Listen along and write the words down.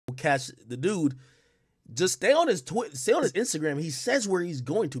catch the dude, just stay on his Instagram. He says where he's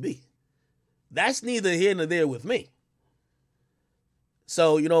going to be. That's neither here nor there with me.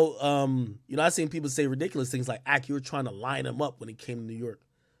 So, I've seen people say ridiculous things like, Ak, you were trying to line him up when he came to New York.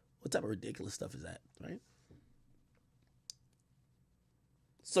 What type of ridiculous stuff is that, right?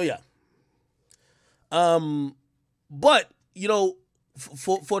 So, yeah. But,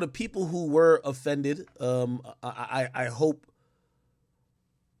 for the people who were offended, I hope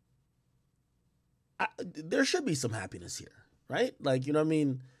there should be some happiness here, right? Like,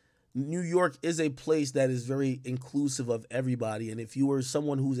 New York is a place that is very inclusive of everybody. And if you were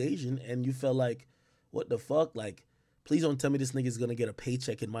someone who's Asian and you felt like, what the fuck? Like, please don't tell me this nigga's going to get a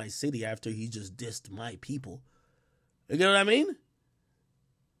paycheck in my city after he just dissed my people. You know what I mean?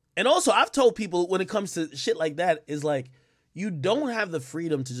 And also, I've told people when it comes to shit like that, is like, you don't have the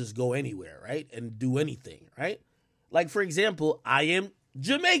freedom to just go anywhere, right? And do anything, right? Like, for example, I am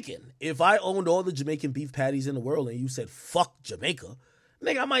Jamaican. If I owned all the Jamaican beef patties in the world and you said, fuck Jamaica,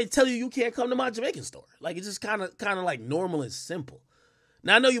 nigga, I might tell you can't come to my Jamaican store. Like, it's just kind of like normal and simple.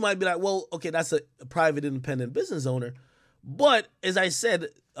 Now, I know you might be like, well, okay, that's a private independent business owner. But as I said,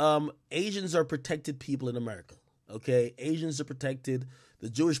 Asians are protected people in America, okay? Asians are protected. The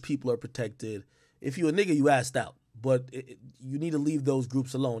Jewish people are protected. If you a nigga, you asked out. But you need to leave those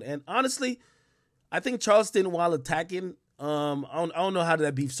groups alone. And honestly, I think Charleston, while attacking, I don't know how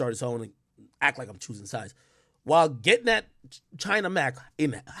that beef started, so I don't want to act like I'm choosing sides. While getting at China Mac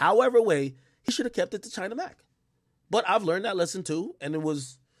in however way, he should have kept it to China Mac. But I've learned that lesson too, and it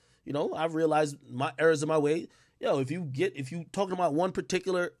was, I've realized my errors in my way. If you talking about one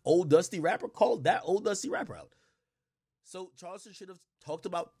particular old dusty rapper, call that old dusty rapper out. So Charleston should have talked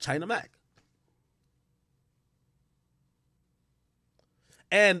about China Mac.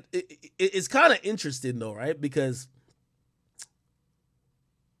 And it's kind of interesting though, right? Because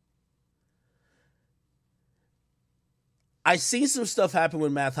I seen some stuff happen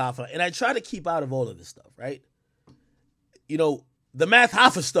with Math Hoffa, and I try to keep out of all of this stuff, right? The Math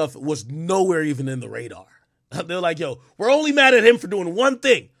Hoffa stuff was nowhere even in the radar. They're like, yo, we're only mad at him for doing one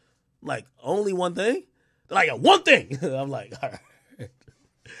thing. I'm like, only one thing? They're like, one thing. I'm like, all right.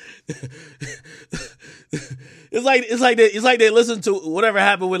 It's like they listen to whatever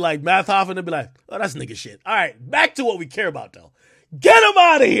happened with like Math Hoffa and they'll be like, oh, that's nigga shit. All right, back to what we care about though. Get him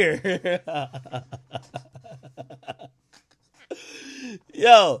out of here.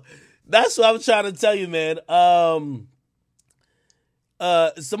 Yo, that's what I'm trying to tell you, man.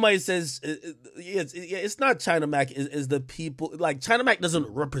 Somebody says it's not China Mac. Is the people like China Mac doesn't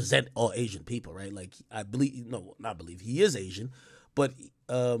represent all Asian people, right? Like he is Asian, but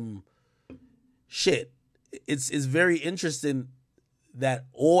shit, it's very interesting that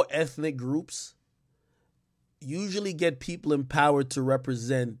all ethnic groups usually get people in power to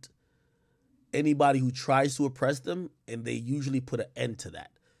represent anybody who tries to oppress them, and they usually put an end to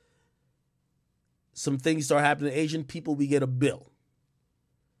that. Some things start happening to Asian people, we get a bill.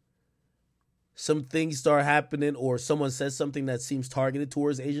 Some things start happening, or someone says something that seems targeted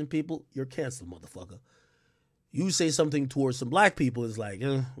towards Asian people, you're canceled, motherfucker. You say something towards some black people, it's like,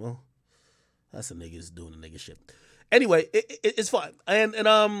 well, that's a nigga's doing a nigga shit. Anyway, it's fine. And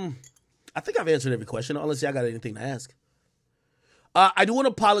I think I've answered every question, unless y'all got anything to ask. I do want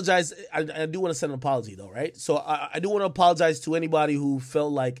to apologize. I do want to send an apology, though, right? So I do want to apologize to anybody who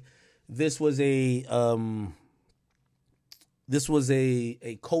felt like this was a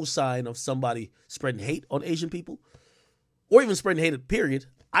cosign of somebody spreading hate on Asian people, or even spreading hate, period.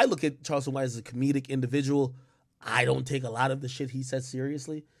 I look at Charleston White as a comedic individual. I don't take a lot of the shit he says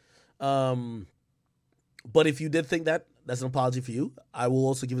seriously. But if you did think that, that's an apology for you. I will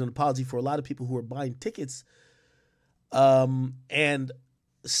also give an apology for a lot of people who are buying tickets and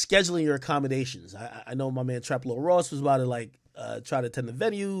scheduling your accommodations. I know my man Traplo Ross was about to try to attend the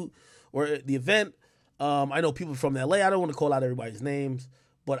venue or the event. I know people from LA. I don't want to call out everybody's names,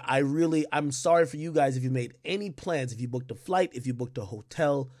 but I'm sorry for you guys if you made any plans, if you booked a flight, if you booked a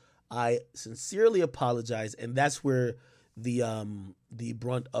hotel. I sincerely apologize, and that's where the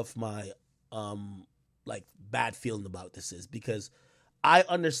brunt of my bad feeling about this is, because I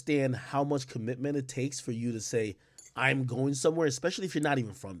understand how much commitment it takes for you to say, I'm going somewhere, especially if you're not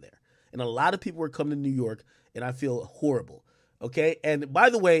even from there. And a lot of people are coming to New York, and I feel horrible. Okay. And by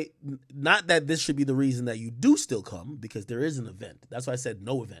the way, not that this should be the reason that you do still come, because there is an event. That's why I said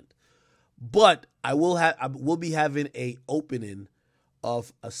no event. But I will be having a opening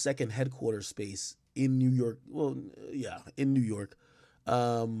of a second headquarters space in New York. Well, yeah, in New York.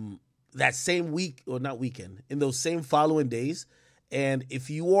 That same week, or not weekend, in those same following days. And if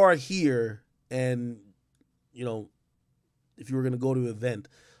you are here and, if you were going to go to an event,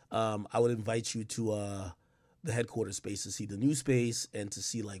 I would invite you to the headquarters space to see the new space and to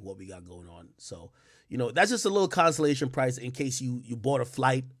see like what we got going on. So, that's just a little consolation price in case you bought a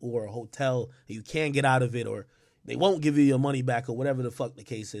flight or a hotel and you can't get out of it, or they won't give you your money back, or whatever the fuck the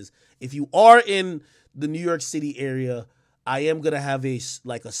case is. If you are in the New York City area, I am going to have a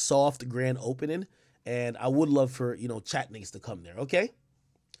soft grand opening, and I would love for, chat niggas to come there, okay?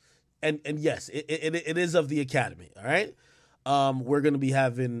 And yes, it is of the Academy, all right? We're going to be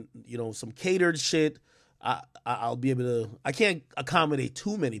having, some catered shit. I'll be able to, I can't accommodate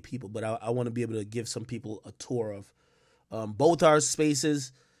too many people, but I want to be able to give some people a tour of both our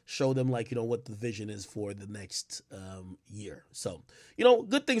spaces, show them like, what the vision is for the next year. So,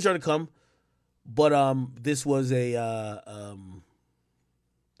 good things are to come, but this was a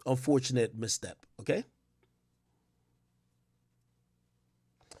unfortunate misstep, okay?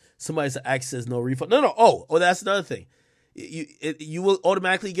 Somebody says no refund. No. Oh, that's another thing. You will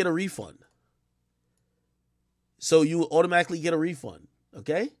automatically get a refund. So you will automatically get a refund,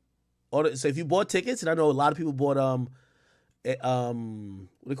 okay? So if you bought tickets, and I know a lot of people bought what do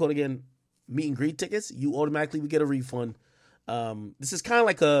they call it again? Meet and greet tickets, you automatically would get a refund. This is kind of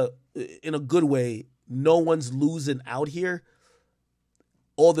like in a good way, no one's losing out here.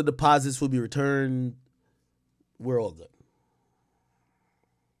 All the deposits will be returned. We're all good.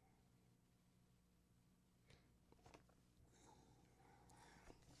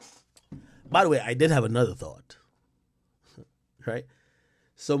 By the way, I did have another thought, right?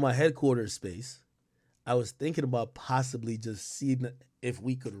 So my headquarters space, I was thinking about possibly just seeing if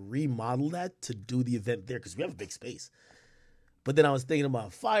we could remodel that to do the event there, because we have a big space. But then I was thinking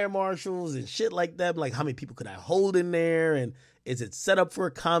about fire marshals and shit like that, like how many people could I hold in there, and is it set up for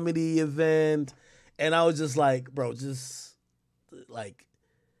a comedy event? And I was just like, bro, just like,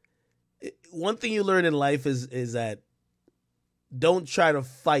 one thing you learn in life is that don't try to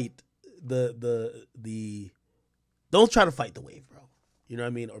fight don't try to fight the wave, bro. You know what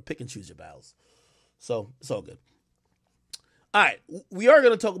I mean? Or pick and choose your battles. So it's all good. All right, we are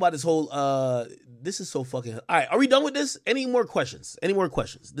going to talk about this whole, this is so fucking, all right, are we done with this? Any more questions?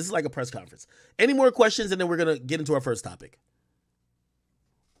 This is like a press conference. Any more questions, and then we're going to get into our first topic.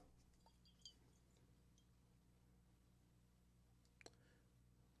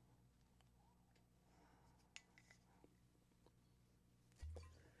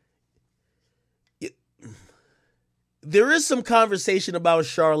 There is some conversation about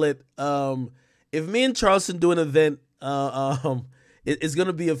Charlotte. If me and Charleston do an event, it's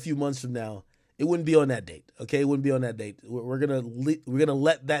gonna be a few months from now. It wouldn't be on that date, okay? It wouldn't be on that date. We're gonna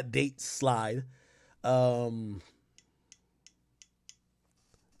let that date slide. But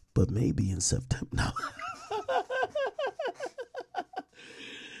maybe in September. No.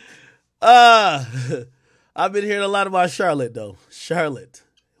 I've been hearing a lot about Charlotte though. Charlotte.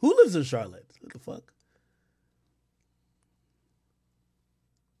 Who lives in Charlotte? What the fuck?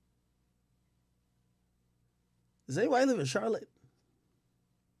 Does anybody live in Charlotte?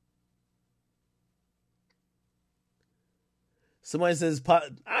 Somebody says, I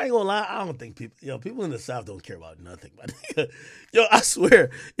ain't gonna lie, I don't think people in the South don't care about nothing. Yo, I swear,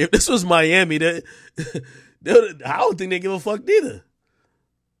 if this was Miami, I don't think they give a fuck neither.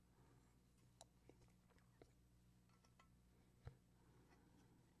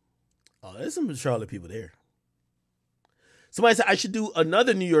 Oh, there's some Charlotte people there. Somebody said I should do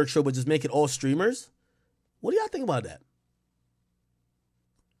another New York show, but just make it all streamers. What do y'all think about that?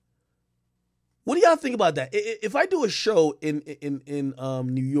 What do y'all think about that? If I do a show in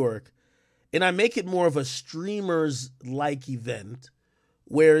New York, and I make it more of a streamers like event,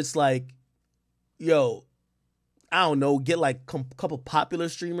 where it's like, yo, I don't know, get like a couple popular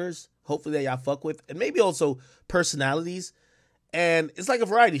streamers, hopefully that y'all fuck with, and maybe also personalities, and it's like a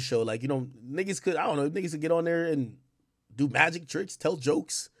variety show. Like, niggas could get on there and do magic tricks, tell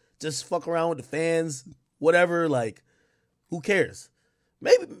jokes, just fuck around with the fans. Whatever, like, who cares?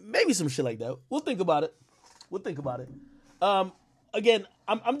 Maybe some shit like that. We'll think about it. Again,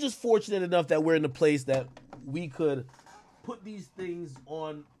 I'm just fortunate enough that we're in a place that we could put these things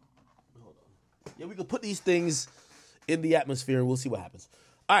on. Hold on. Yeah, we could put these things in the atmosphere, and we'll see what happens.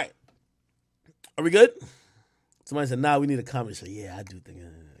 All right. Are we good? Somebody said, nah, we need a comedy show. Yeah, I do think I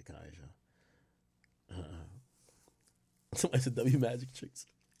need a comedy show. Somebody said W Magic Tricks.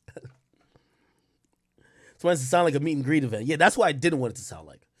 Somebody said sound like a meet and greet event. Yeah, that's why I didn't want it to sound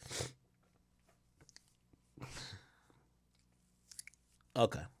like.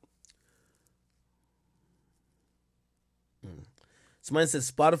 Okay. Somebody said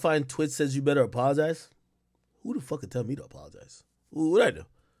Spotify and Twitch says you better apologize. Who the fuck could tell me to apologize? What did I do?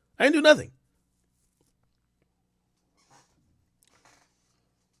 I didn't do nothing.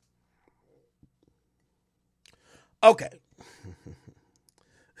 Okay.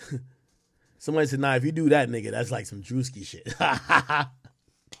 Somebody said, nah, if you do that, nigga, that's like some Drewski shit. Stop.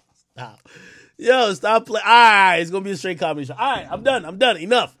 Yo, stop playing. All right, it's going to be a straight comedy show. All right, I'm done.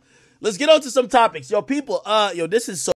 Enough. Let's get on to some topics. Yo, people, this is so